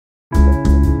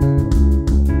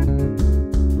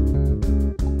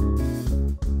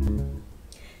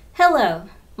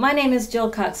My name is Jill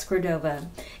Cox-Cordova,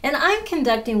 and I'm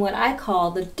conducting what I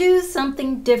call the Do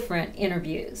Something Different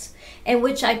interviews, in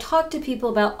which I talk to people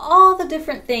about all the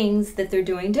different things that they're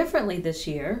doing differently this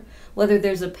year, whether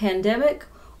there's a pandemic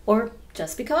or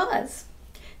just because.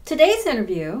 Today's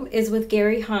interview is with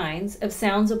Gary Hines of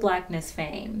Sounds of Blackness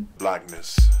fame.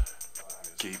 Blackness.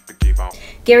 Keep on.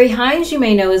 Gary Hines, you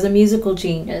may know, is a musical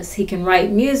genius. He can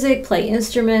write music, play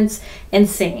instruments, and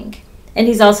sing. And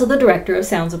he's also the director of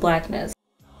Sounds of Blackness.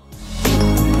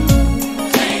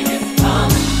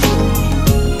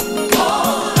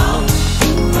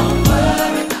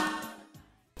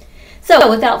 So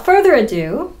without further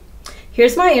ado,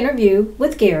 here's my interview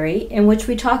with Gary, in which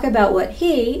we talk about what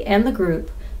he and the group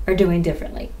are doing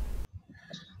differently.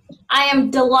 I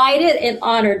am delighted and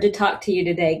honored to talk to you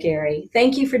today, Gary.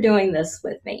 Thank you for doing this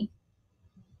with me.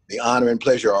 The honor and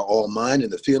pleasure are all mine,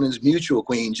 and the feeling's mutual,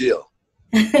 Queen Jill.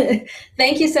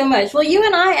 Thank you so much. Well, you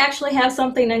and I actually have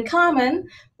something in common.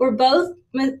 We're both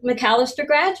Macalester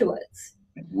graduates.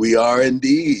 We are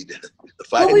indeed.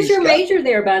 What was your major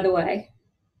there, by the way?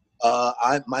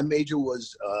 My major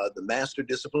was the Master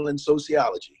Discipline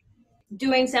Sociology.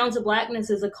 Doing Sounds of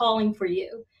Blackness is a calling for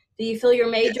you. Do you feel your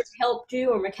major helped you,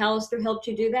 or Macalester helped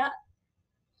you do that?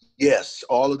 Yes,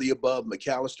 all of the above,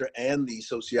 Macalester and the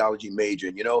sociology major.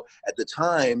 And, you know, at the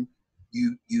time,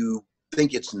 you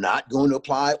think it's not going to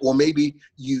apply, or maybe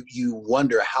you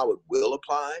wonder how it will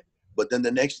apply. But then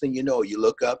the next thing you know, you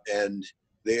look up and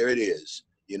there it is,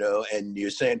 you know, and you're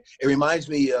saying, it reminds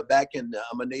me back in,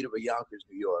 I'm a native of Yonkers,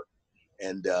 New York,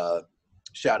 and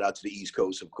shout out to the East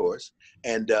Coast, of course.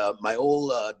 And my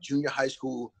old junior high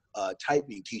school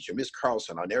typing teacher, Miss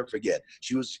Carlson, I'll never forget.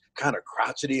 She was kind of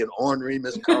crotchety and ornery,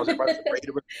 Miss Carlson,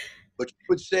 but she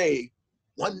would say,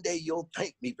 one day you'll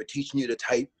thank me for teaching you to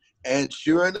type. And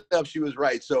sure enough, she was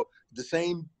right. So the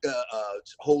same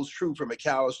holds true for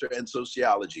Macalester and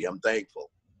sociology. I'm thankful.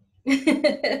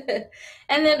 And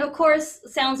then, of course,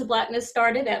 Sounds of Blackness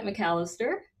started at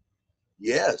Macalester.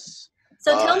 Yes.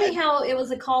 So tell me how it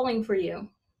was a calling for you.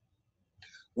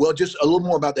 Well, just a little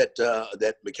more about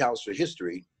that Macalester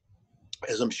history.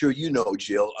 As I'm sure you know,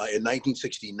 Jill, in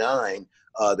 1969,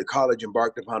 the college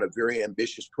embarked upon a very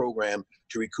ambitious program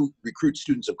to recruit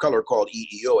students of color called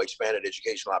EEO, Expanded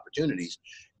Educational Opportunities.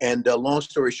 And long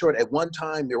story short, at one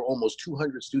time, there were almost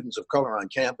 200 students of color on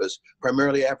campus,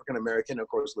 primarily African-American, of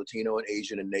course, Latino and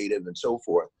Asian and Native and so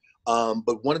forth.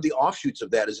 But one of the offshoots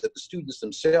of that is that the students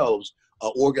themselves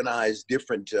organized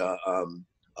different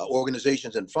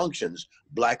organizations and functions.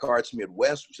 Black Arts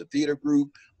Midwest was a theater group,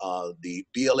 the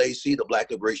BLAC, the Black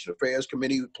Liberation Affairs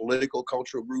Committee, political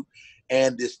cultural group,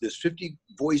 and this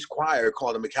 50-voice choir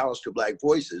called the Macalester Black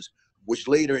Voices, which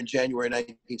later in January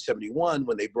 1971,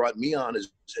 when they brought me on as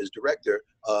director,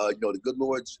 you know, the good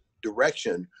Lord's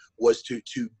direction was to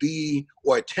be,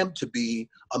 or attempt to be,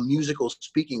 a musical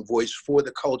speaking voice for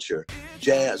the culture: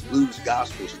 jazz, blues,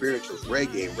 gospel, spirituals,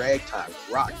 reggae, ragtime,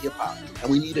 rock, hip hop.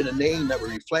 And we needed a name that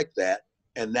would reflect that.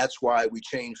 And that's why we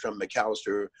changed from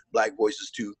Macalester Black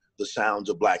Voices to the Sounds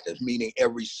of Blackness, meaning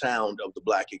every sound of the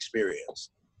Black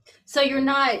experience. So you're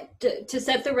not, to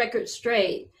set the record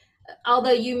straight,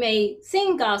 although you may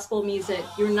sing gospel music,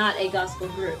 you're not a gospel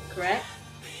group, correct?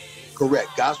 Correct.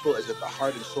 Gospel is at the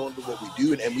heart and soul of what we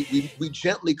do. And we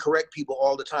gently correct people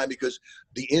all the time, because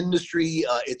the industry,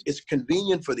 it's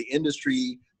convenient for the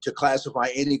industry to classify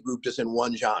any group just in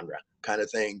one genre kind of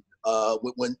thing.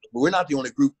 When we're not the only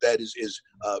group that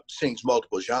sings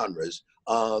multiple genres.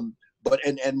 But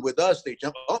with us, they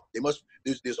jump up.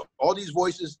 There's all these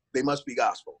voices. They must be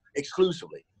gospel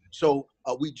exclusively. So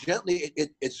we gently,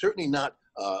 it's certainly not,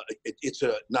 it's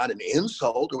not an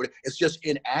insult, or it's just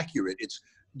inaccurate.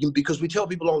 Because we tell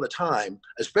people all the time,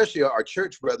 especially our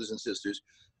church brothers and sisters,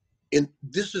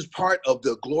 this is part of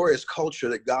the glorious culture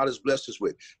that God has blessed us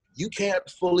with. You can't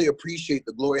fully appreciate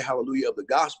the glory, hallelujah, of the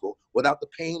gospel without the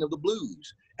pain of the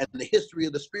blues and the history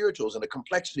of the spirituals and the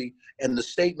complexity and the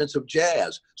statements of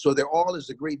jazz. So they're all, as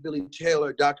the great Billy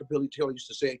Taylor, Dr. Billy Taylor used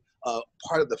to say,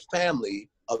 part of the family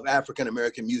of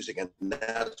African-American music. And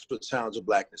that's what Sounds of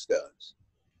Blackness does.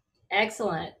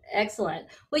 Excellent, excellent.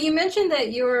 Well, you mentioned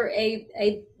that you're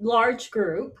a large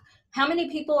group. How many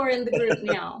people are in the group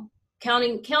now,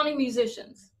 counting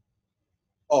musicians?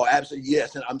 Oh, absolutely,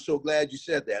 yes. And I'm so glad you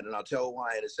said that, and I'll tell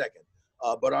why in a second.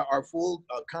 But our full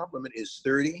complement is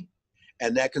 30,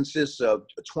 and that consists of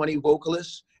 20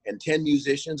 vocalists and 10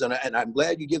 musicians. And I'm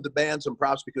glad you give the band some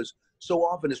props, because so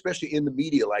often, especially in the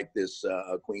media like this,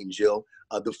 Queen Jill,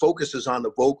 the focus is on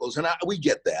the vocals, and we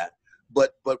get that.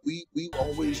 But we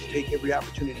always take every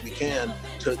opportunity we can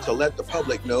to let the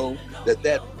public know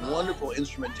that wonderful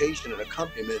instrumentation and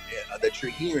accompaniment that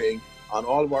you're hearing on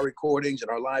all of our recordings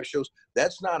and our live shows.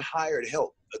 That's not hired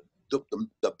help.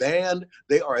 The band,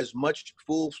 they are as much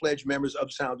full-fledged members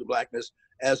of Sounds of Blackness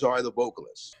as are the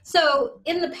vocalists. So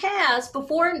in the past,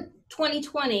 before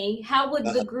 2020, how would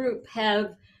the group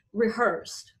have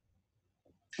rehearsed?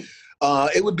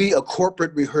 It would be a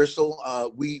corporate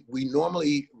rehearsal. We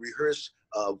normally rehearse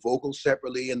vocals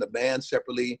separately and the band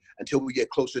separately until we get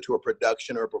closer to a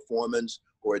production or a performance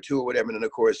or a tour or whatever. And then,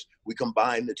 of course, we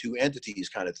combine the two entities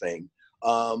kind of thing.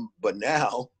 But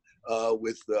now,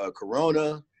 with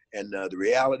Corona and the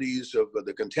realities of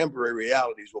the contemporary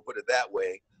realities, we'll put it that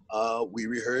way, we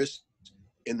rehearse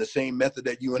in the same method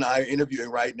that you and I are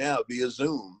interviewing right now via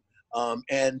Zoom.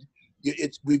 And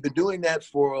we've been doing that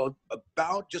for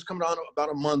just coming on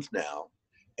about a month now.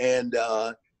 And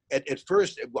at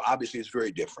first, well, obviously it's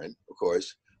very different, of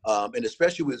course, and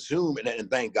especially with Zoom, and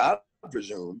thank God for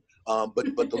Zoom. But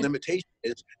the limitation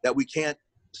is that we can't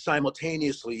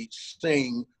simultaneously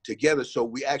sing together.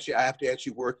 So I have to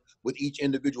actually work with each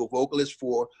individual vocalist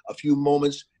for a few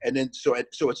moments, and then so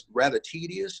it's rather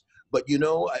tedious. But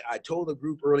I told the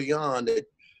group early on that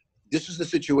this is the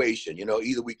situation.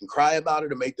 Either we can cry about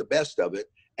it or make the best of it.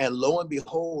 And lo and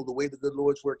behold, the way the good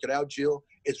Lord's worked it out, Jill,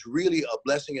 it's really a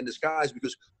blessing in disguise,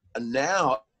 because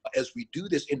now, as we do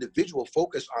this individual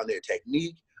focus on their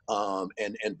technique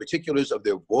and particulars of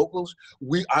their vocals,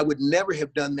 I would never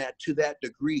have done that to that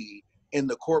degree in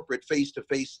the corporate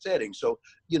face-to-face setting. So,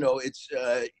 it's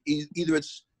either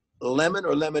it's lemon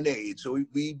or lemonade. So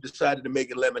we decided to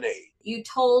make it lemonade. You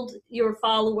told your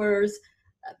followers,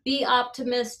 be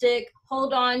optimistic,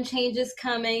 hold on, change is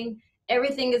coming,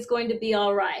 everything is going to be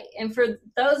all right. And for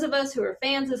those of us who are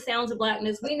fans of Sounds of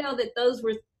Blackness, we know that those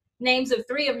were names of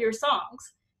 3 of your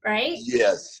songs, right?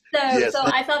 Yes. So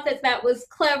I thought that was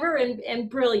clever and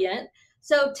brilliant.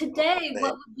 So today,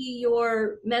 what would be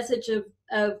your message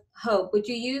of hope? Would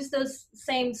you use those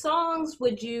same songs?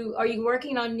 Are you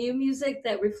working on new music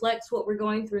that reflects what we're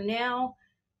going through now?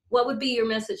 What would be your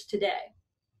message today?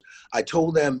 I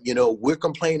told them, we're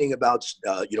complaining about,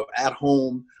 at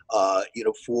home,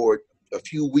 for a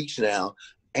few weeks now.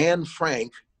 Anne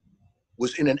Frank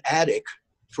was in an attic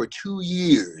for 2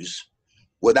 years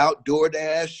without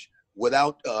DoorDash,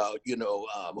 without,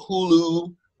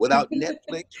 Hulu, without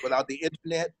Netflix, without the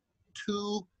internet,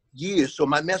 2 years. So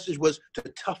my message was to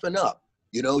toughen up,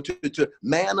 to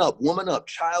man up, woman up,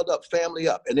 child up, family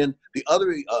up. And then the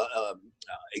other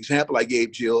example I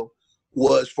gave, Jill,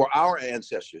 was for our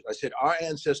ancestors. I said our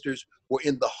ancestors were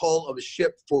in the hull of a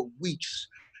ship for weeks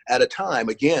at a time.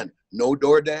 Again, no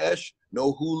DoorDash,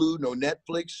 no Hulu, no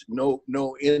Netflix,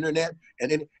 no internet.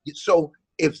 And then, so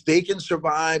if they can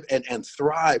survive and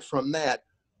thrive from that,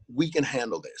 we can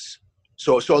handle this.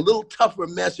 So a little tougher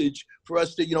message for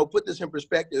us to, put this in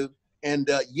perspective. And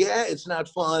yeah, it's not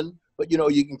fun, but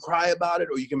you can cry about it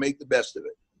or you can make the best of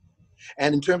it.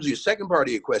 And in terms of your second part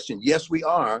of your question, yes, we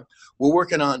are. We're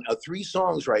working on 3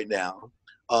 songs right now.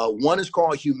 One is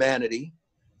called Humanity,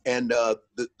 and the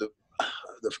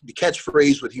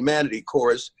catchphrase with Humanity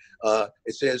chorus,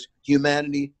 it says,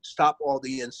 humanity, stop all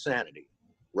the insanity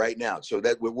right now. So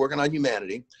that we're working on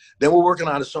Humanity. Then we're working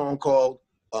on a song called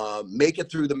Make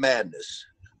It Through the Madness.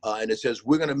 And it says,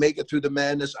 we're going to make it through the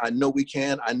madness. I know we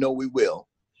can. I know we will.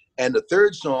 And the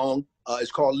third song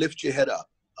is called Lift Your Head Up.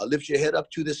 Lift your head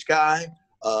up to the sky.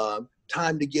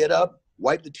 Time to get up.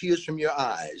 Wipe the tears from your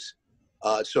eyes.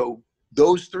 So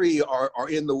those 3 are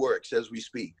in the works as we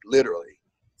speak, literally.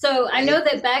 So I know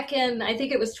that back in, I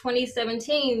think it was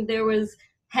 2017, there was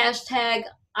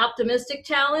 #optimistic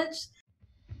challenge.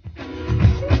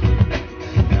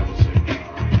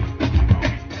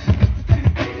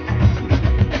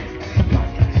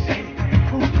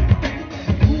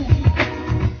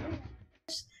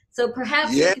 So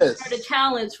perhaps you could start a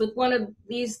challenge with one of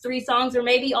these 3 songs, or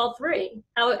maybe all 3.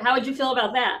 How would you feel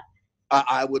about that?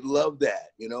 I would love that,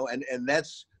 and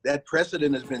that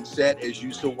precedent has been set, as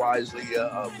you so wisely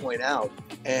point out.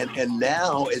 And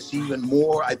now it's even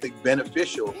more, I think,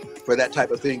 beneficial for that type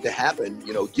of thing to happen,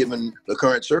 given the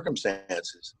current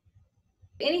circumstances.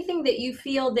 Anything that you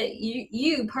feel that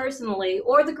you personally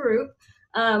or the group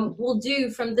will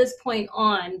do from this point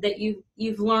on that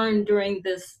you've learned during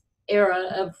this era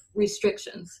of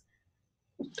restrictions?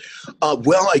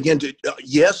 Well, again,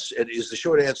 yes, it is the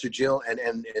short answer, Jill,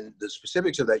 and the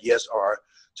specifics of that yes are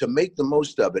to make the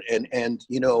most of it. And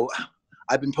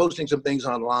I've been posting some things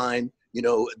online,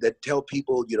 that tell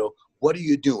people, what are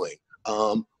you doing?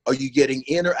 Are you getting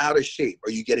in or out of shape?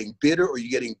 Are you getting bitter or are you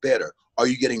getting better? Are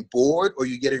you getting bored or are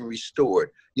you getting restored?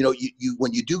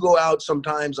 When you do go out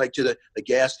sometimes, like to the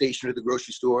gas station or the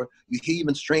grocery store, you hear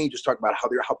even strangers talk about how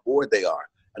bored they are.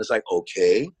 And it's like,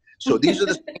 okay. So these are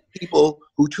the same people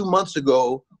who 2 months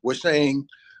ago were saying,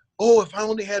 oh, if I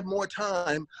only had more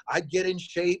time, I'd get in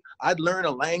shape, I'd learn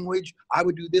a language, I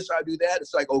would do this, I'd do that.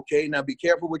 It's like, okay, now be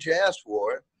careful what you ask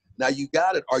for. Now you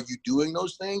got it. Are you doing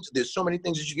those things? There's so many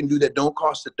things that you can do that don't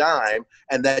cost a dime,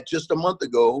 and that just a month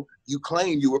ago you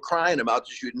claimed you were crying about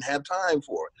that you didn't have time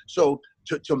for. So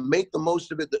to make the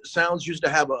most of it, the Sounds used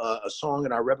to have a song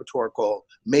in our repertoire called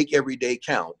 "Make Every Day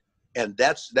Count," and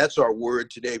that's our word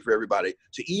today for everybody.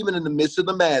 To even in the midst of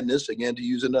the madness, again to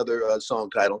use another song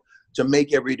title, to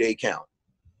make every day count.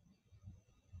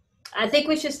 I think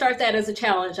we should start that as a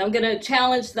challenge. I'm going to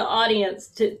challenge the audience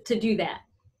to do that.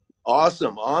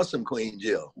 Awesome, awesome, Queen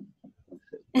Jill.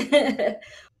 Yeah.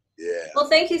 Well,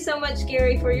 thank you so much,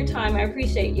 Gary, for your time. I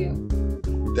appreciate you.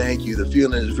 Thank you. The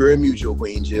feeling is very mutual,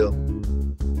 Queen Jill.